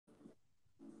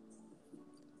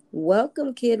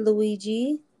Welcome, Kid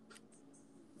Luigi.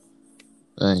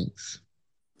 Thanks.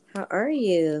 How are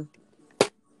you?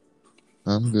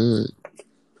 I'm good.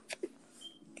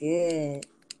 Good.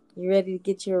 You ready to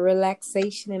get your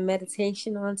relaxation and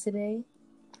meditation on today?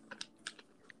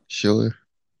 Sure.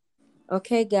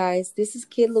 Okay, guys, this is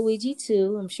Kid Luigi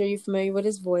too. I'm sure you're familiar with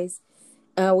his voice.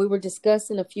 We were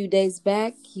discussing a few days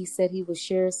back. He said he would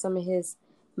share some of his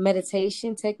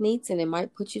meditation techniques and it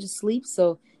might put you to sleep.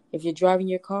 So if you're driving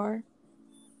your car,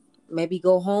 maybe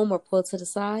go home or pull to the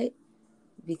side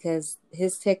because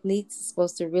his techniques is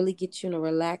supposed to really get you in a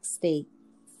relaxed state.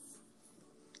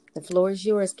 The floor is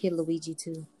yours, Kid Luigi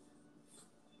too.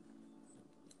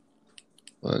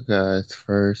 Well, guys,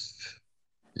 first,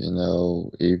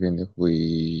 even if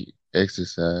we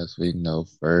exercise, we know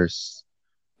first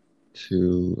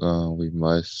we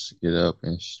must get up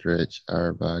and stretch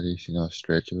our bodies,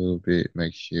 stretch a little bit,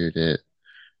 make sure that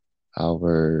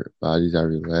our bodies are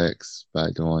relaxed by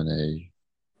doing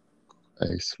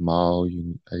a small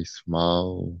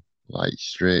light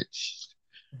stretch,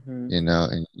 Mm-hmm.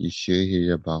 and you should hear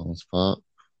your bones pop,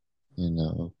 you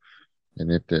know,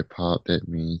 and if they pop, that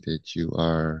means that you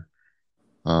are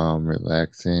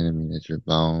relaxing. I mean that your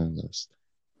bones,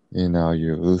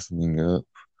 you're loosening up.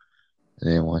 And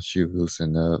then once you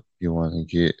loosen up, you want to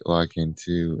get like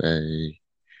into a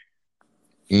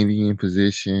Indian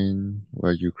position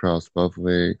where you cross both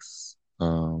legs.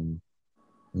 When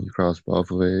you cross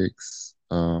both legs,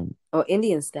 Oh,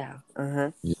 Indian style.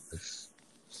 Uh-huh. yes.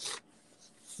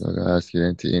 So guys, get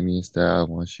into Indian style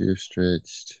once you're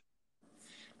stretched,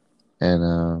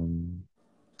 and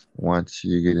once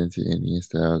you get into Indian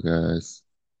style, guys,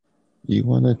 you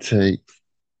want to take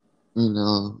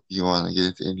you want to get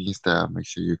into Indian style, make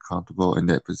sure you're comfortable in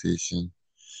that position.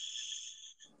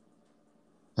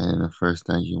 And the first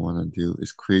thing you want to do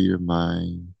is clear your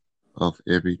mind of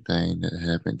everything that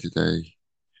happened today.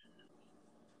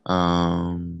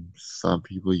 Some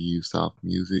people use soft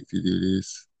music to do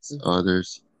this.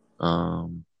 Others,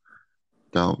 don't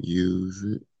use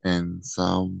it. And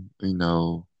some, they,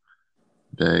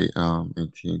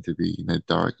 intend to be in a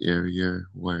dark area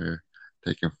where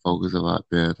they can focus a lot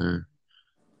better.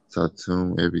 So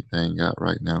tune everything out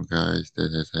right now, guys,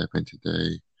 that has happened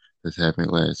today, that's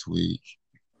happened last week,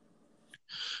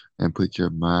 and put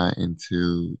your mind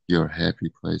into your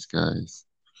happy place, guys.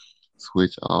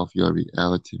 Switch off your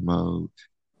reality mode,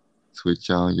 switch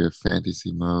on your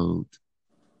fantasy mode,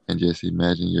 and just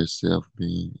imagine yourself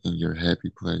being in your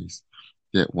happy place.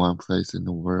 That one place in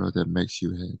the world that makes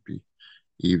you happy,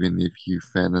 even if you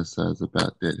fantasize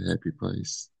about that happy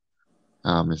place.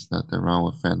 It's nothing wrong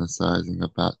with fantasizing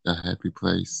about a happy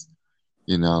place,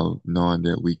 knowing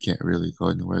that we can't really go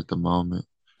anywhere at the moment.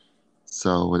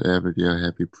 So whatever your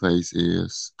happy place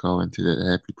is, go into that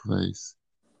happy place.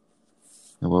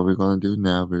 And what we're gonna do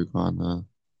now, we're gonna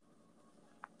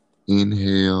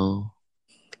inhale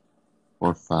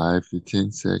for 5 to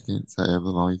 10 seconds, however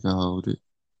long you can hold it.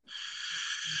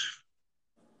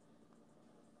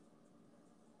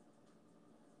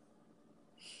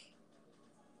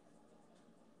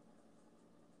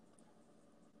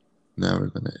 Now we're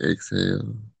gonna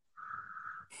exhale.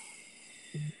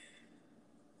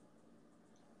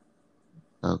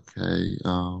 Okay,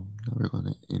 now we're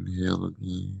gonna inhale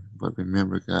again. But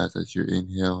remember, guys, as you're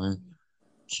inhaling,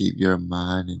 keep your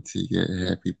mind into that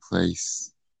happy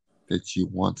place that you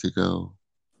want to go.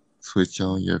 Switch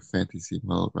on your fantasy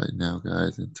mode right now,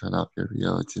 guys, and turn off your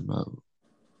reality mode.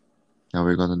 Now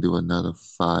we're gonna do another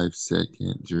 5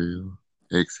 second drill.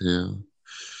 Exhale.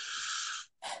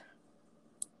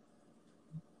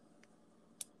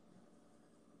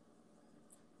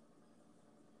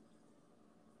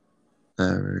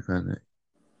 Now we're gonna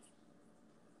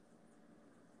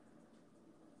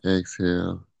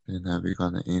exhale. And now we're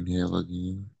gonna inhale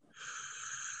again.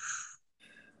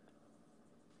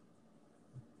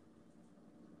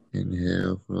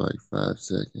 Inhale for like 5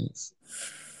 seconds.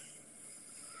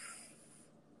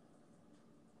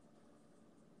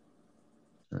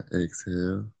 Now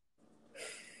exhale.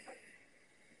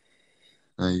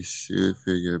 Now you should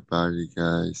feel your body,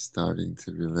 guys, starting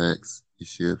to relax. You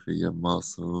should feel your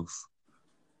muscles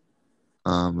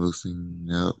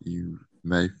loosening up. You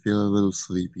may feel a little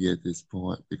sleepy at this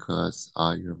point because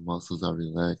all your muscles are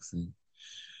relaxing.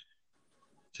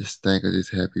 Just think of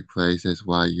this happy place. That's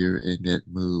why you're in that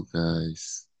mood,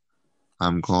 guys.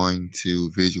 I'm going to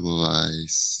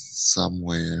visualize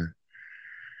somewhere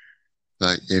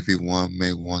like everyone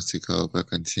may want to go, but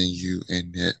continue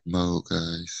in that mode,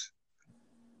 guys.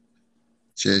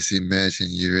 Just imagine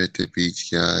you're at the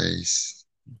beach, guys.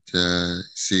 The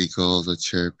seagulls are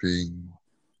chirping.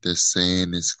 The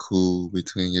sand is cool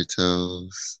between your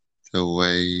toes. the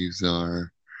waves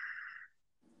are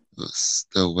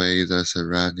the waves are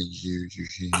surrounding you. You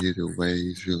can hear the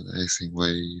waves, relaxing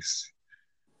waves.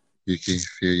 You can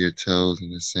feel your toes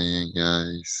in the sand,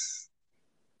 guys.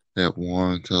 That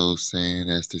warm toe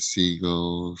sand as the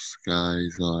seagulls,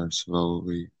 guys, are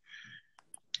slowly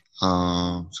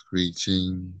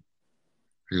screeching.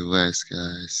 Relax,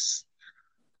 guys.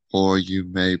 Or you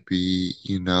may be,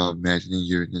 imagining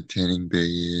you're in a tanning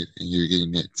bed and you're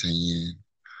getting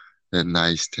that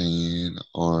nice tan,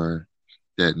 or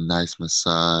that nice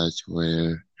massage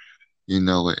where,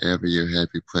 wherever your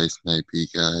happy place may be,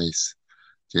 guys.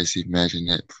 Just imagine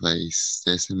that place.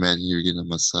 Just imagine you're getting a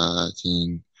massage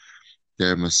and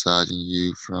they're massaging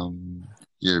you from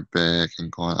your back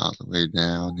and going all the way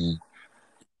down, and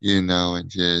and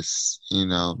just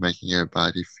making your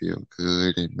body feel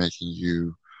good and making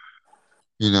you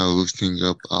loosening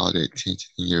up all that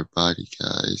tension in your body,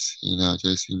 guys.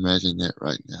 Just imagine that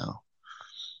right now.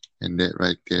 And that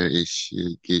right there, it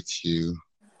should get you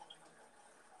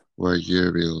where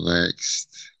you're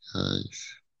relaxed,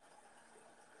 guys.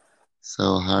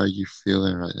 So how are you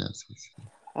feeling right now, Cece?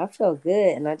 I felt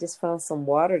good, and I just found some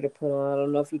water to put on. I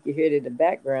don't know if you can hear it in the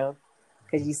background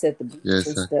because you said the beach Yes,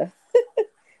 and stuff.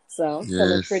 So I'm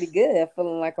feeling pretty yes, good. I'm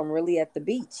feeling like I'm really at the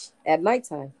beach at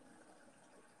nighttime.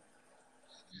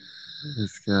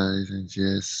 yes, guys, and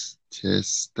just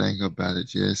think about it.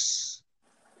 Just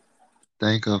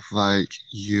think of like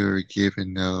you're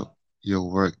giving up your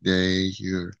work day.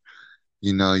 You're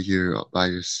by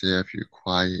yourself. You're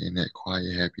quiet in that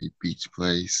quiet, happy beach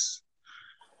place.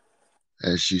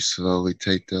 As you slowly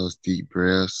take those deep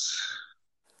breaths,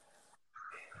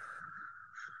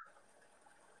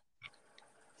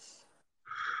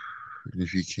 and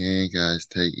if you can, guys,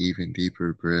 take even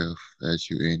deeper breath as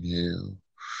you inhale.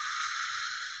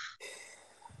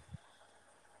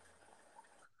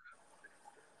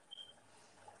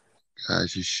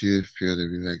 Guys, you should feel the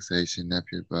relaxation of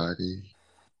your body.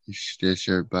 That's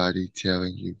your body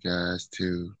telling you guys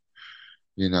to,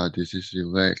 this is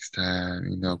relax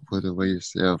time. Put away your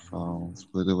cell phones,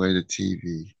 put away the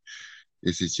TV.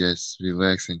 This is just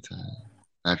relaxing time.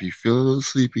 Now, if you feel a little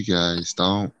sleepy, guys,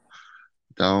 don't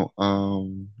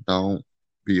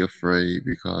be afraid,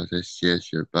 because it's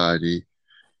just your body,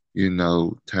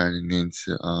 turning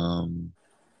into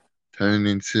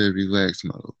relax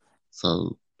mode.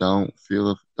 So don't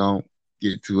don't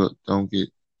get,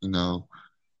 you know,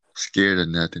 scared of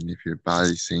nothing if your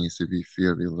body seems to be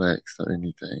feel relaxed or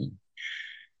anything.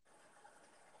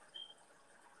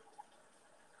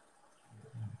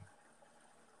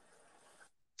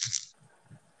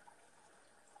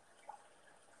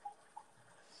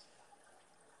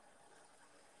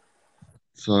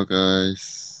 So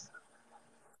guys,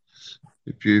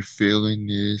 if you're feeling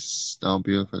this, don't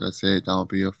be afraid. Like I said, don't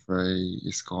be afraid.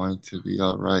 It's going to be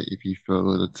all right if you feel a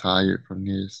little tired from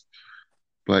this.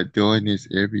 But doing this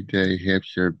every day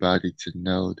helps your body to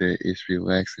know that it's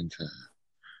relaxing time.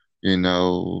 You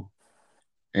know,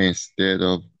 instead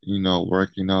of,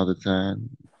 working all the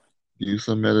time, do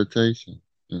some meditation,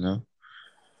 you know.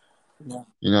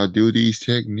 Yeah. Do these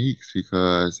techniques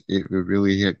because it will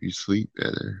really help you sleep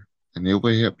better. And it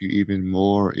will help you even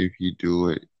more if you do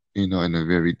it, in a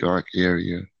very dark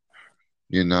area,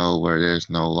 where there's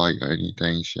no light or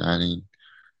anything shining.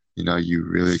 You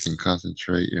really can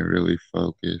concentrate and really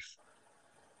focus,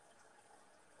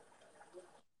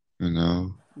 you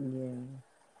know. Yeah.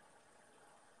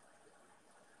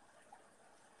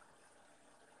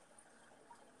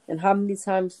 And how many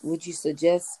times would you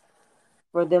suggest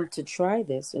for them to try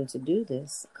this and to do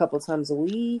this? A couple times a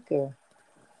week or?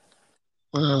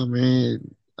 Well,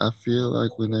 man, I feel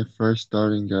like when they're first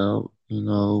starting out,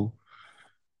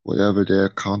 whatever they're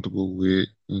comfortable with,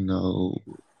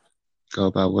 go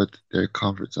by what their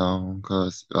comfort zone.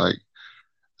 Cause like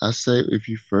I say, if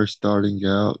you first starting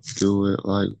out, do it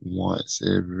like once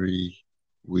every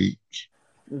week.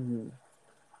 Mm-hmm.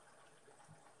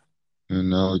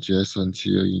 Just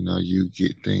until you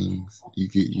get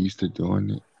used to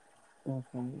doing it.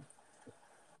 Okay.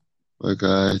 But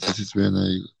guys, this has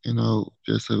been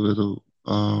just a little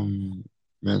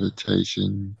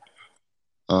meditation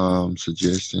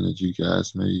suggestion that you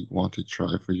guys may want to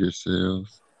try for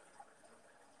yourselves.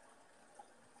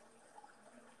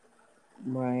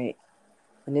 Right.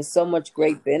 And there's so much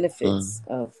great So benefits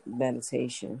of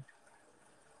meditation.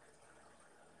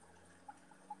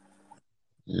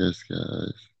 yes,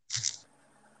 guys.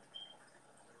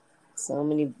 So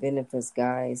many benefits,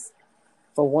 guys.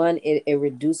 For one, it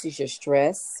reduces your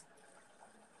stress.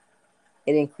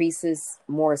 It increases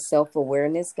more self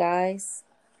awareness, guys.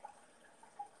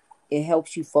 It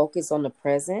helps you focus on the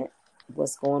present,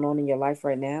 what's going on in your life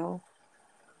right now.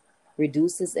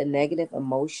 reduces a negative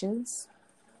emotions,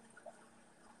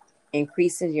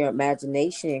 increasing your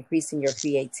imagination, increasing your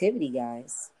creativity,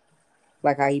 guys.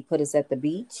 Like how he put us at the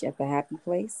beach, at the happy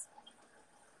place,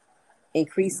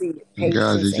 increasing your And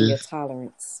guys, patience and your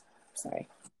tolerance. Sorry.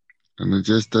 it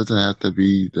just doesn't have to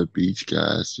be the beach,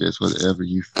 guys. Just whatever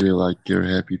you feel like your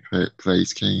happy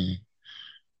place can.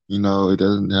 It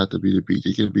doesn't have to be the beach.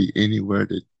 It can be anywhere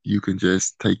that you can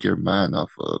just take your mind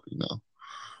off of.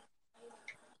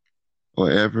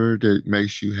 Whatever that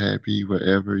makes you happy,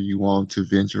 wherever you want to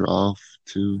venture off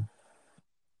to.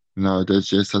 That's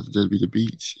just have to just be the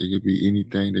beach. It could be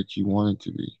anything that you want it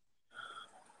to be.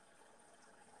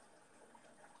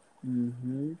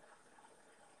 Mm-hmm.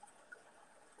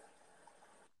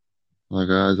 Well,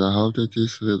 guys, I hope that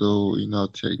this little,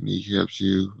 technique helps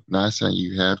you. Not saying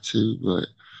you have to, but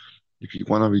if you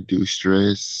want to reduce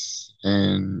stress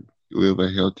and live a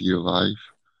healthier life,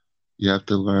 you have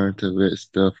to learn to let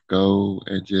stuff go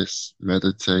and just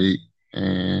meditate.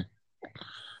 And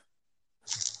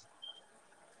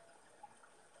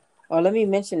Oh, let me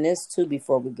mention this too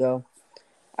before we go.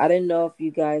 I didn't know if you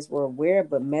guys were aware,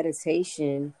 but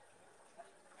meditation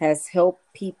has helped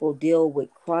people deal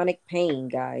with chronic pain,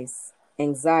 guys,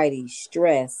 anxiety,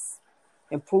 stress,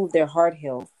 improve their heart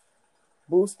health,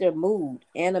 boost their mood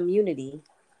and immunity,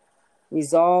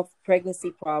 resolve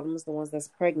pregnancy problems, the ones that's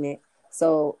pregnant.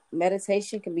 So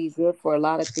meditation can be good for a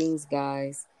lot of things,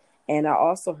 guys. And I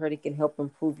also heard it can help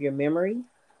improve your memory.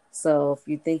 So if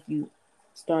you think you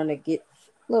starting to get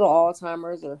a little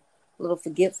Alzheimer's or a little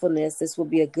forgetfulness, this will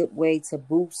be a good way to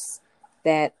boost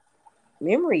that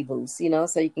memory boost,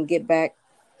 so you can get back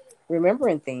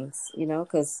remembering things,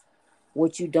 because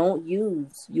what you don't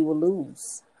use, you will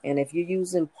lose. And if you're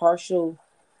using partial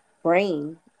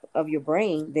brain of your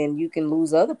brain, then you can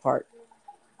lose other part.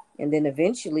 And then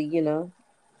eventually, you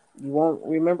won't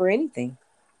remember anything.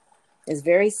 It's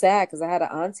very sad because I had an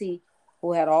auntie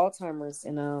who had Alzheimer's,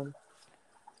 and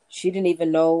she didn't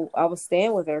even know I was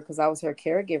staying with her because I was her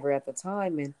caregiver at the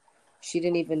time, and she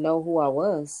didn't even know who I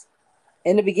was.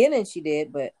 In the beginning, she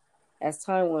did, but as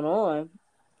time went on,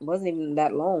 it wasn't even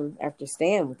that long after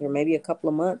staying with her, maybe a couple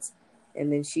of months.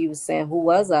 And then she was saying, "Who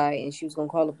was I?" And she was going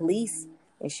to call the police,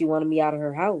 and she wanted me out of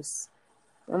her house.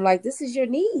 I'm like, "This is your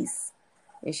niece."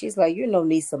 And she's like, "You're no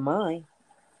niece of mine.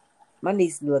 My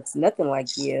niece looks nothing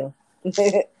like you."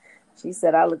 She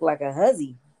said, "I look like a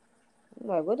huzzy." I'm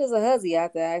like, "What is a huzzy?" I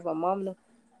have to ask my mom.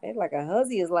 It's like a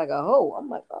huzzy is like a hoe. I'm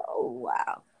like, "Oh,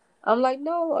 wow." I'm like,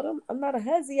 "No, I'm not a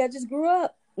huzzy. I just grew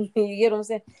up." You get what I'm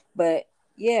saying? But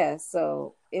yeah,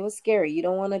 so it was scary. You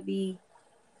don't want to be,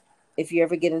 if you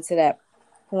ever get into that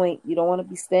point, you don't want to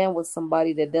be staying with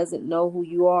somebody that doesn't know who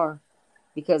you are.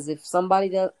 Because if somebody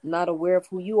that's not aware of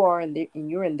who you are and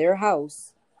you're in their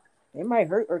house, they might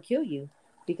hurt or kill you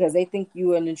because they think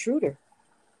you're an intruder.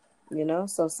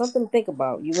 So something to think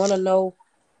about. You want to know,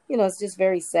 it's just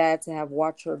very sad to have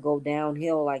watched her go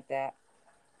downhill like that,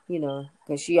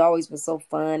 because she always was so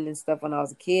fun and stuff when I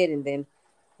was a kid. And then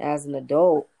as an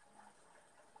adult,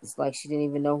 it's like she didn't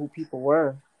even know who people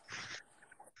were.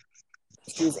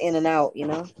 She was in and out,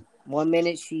 1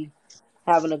 minute she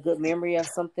having a good memory of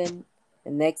something,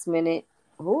 the next minute,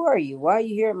 who are you? Why are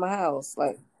you here at my house?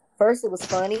 Like, first it was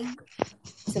funny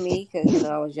to me because,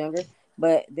 I was younger.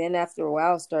 But then after a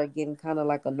while, it started getting kind of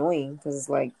like annoying because it's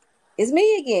like, it's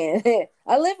me again.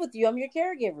 I live with you. I'm your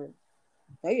caregiver.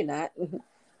 No, you're not.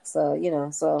 So,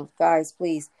 so guys,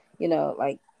 please,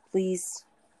 like, please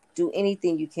do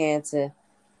anything you can to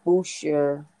boost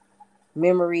your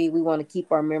memory. We want to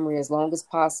keep our memory as long as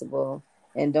possible.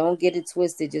 And don't get it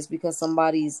twisted. Just because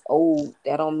somebody's old,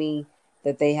 that don't mean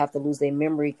that they have to lose their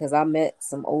memory. Because I met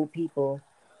some old people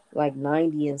like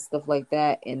 90 and stuff like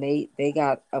that, and they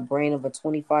got a brain of a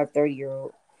 25,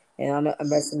 30-year-old. And I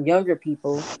met some younger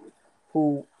people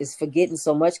who is forgetting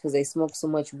so much because they smoke so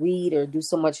much weed or do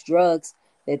so much drugs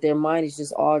that their mind is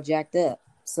just all jacked up.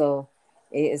 So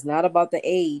it's not about the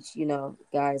age,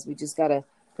 guys. We just got to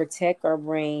protect our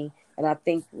brain. And I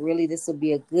think really this will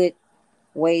be a good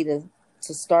way to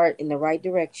start in the right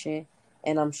direction.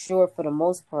 And I'm sure for the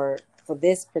most part, for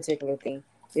this particular thing,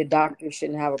 your doctor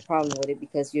shouldn't have a problem with it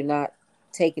because you're not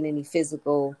taking any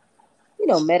physical,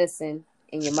 medicine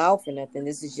in your mouth or nothing.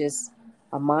 This is just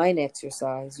a mind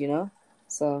exercise.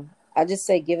 So I just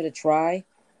say give it a try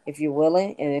if you're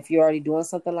willing. And if you're already doing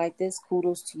something like this,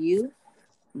 kudos to you.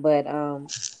 But I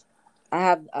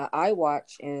have an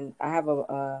iWatch, and I have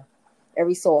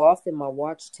every so often my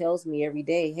watch tells me every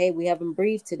day, "Hey, we haven't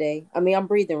breathed today." I mean, I'm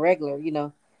breathing regular,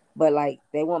 but like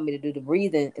they want me to do the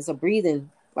breathing. It's a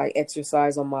breathing like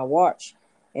exercise on my watch,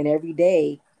 and every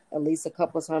day, at least a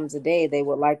couple of times a day, they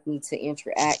would like me to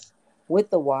interact with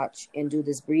the watch and do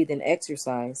this breathing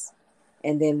exercise.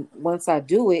 And then once I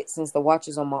do it, since the watch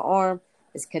is on my arm,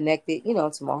 it's connected,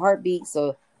 to my heartbeat.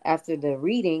 So after the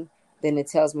reading, then it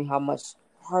tells me how much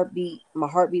my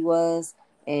heartbeat was,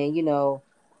 and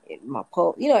my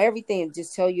pulse, everything. It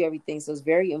just tell you everything. So it's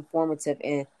very informative,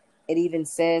 and it even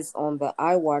says on the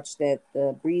iWatch that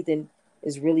the breathing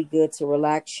is really good to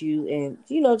relax you, and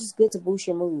just good to boost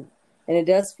your mood. And it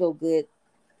does feel good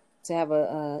to have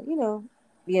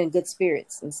be in good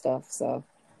spirits and stuff. So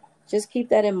just keep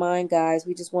that in mind, guys.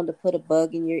 We just wanted to put a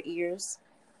bug in your ears.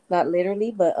 Not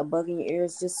literally, but a bug in your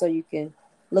ears just so you can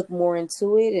look more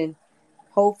into it. And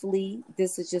hopefully,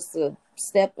 this is just a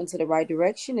step into the right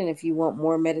direction. And if you want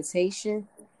more meditation,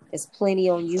 it's plenty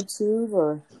on YouTube,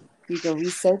 or you can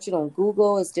research it on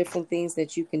Google. It's different things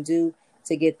that you can do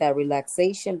to get that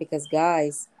relaxation because,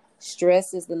 guys,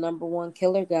 stress is the number one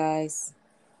killer, guys.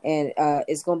 And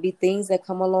it's going to be things that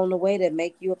come along the way that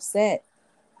make you upset,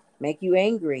 make you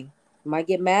angry. You might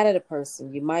get mad at a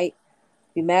person. You might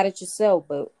be mad at yourself.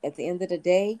 But at the end of the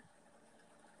day,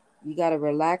 you got to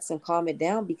relax and calm it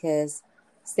down because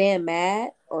staying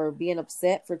mad or being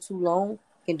upset for too long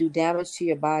can do damage to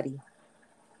your body.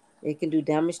 It can do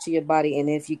damage to your body. And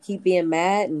if you keep being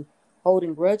mad and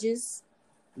holding grudges,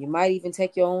 you might even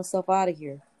take your own self out of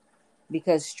here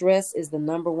because stress is the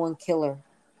number one killer.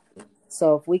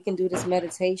 So if we can do this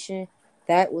meditation,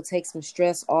 that will take some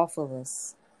stress off of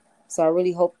us. So I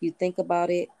really hope you think about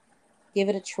it. Give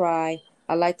it a try.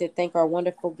 I'd like to thank our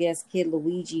wonderful guest, Kid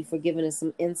Luigi, for giving us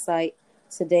some insight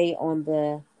today on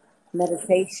the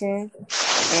meditation.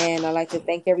 And I'd like to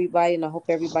thank everybody, and I hope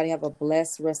everybody have a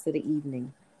blessed rest of the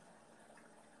evening.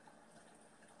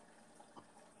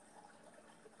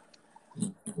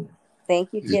 Thank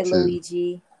you, You Kid too.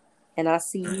 Luigi. And I'll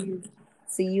see you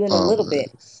in a little bit.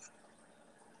 Always.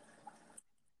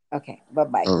 Okay,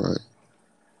 bye-bye. All right.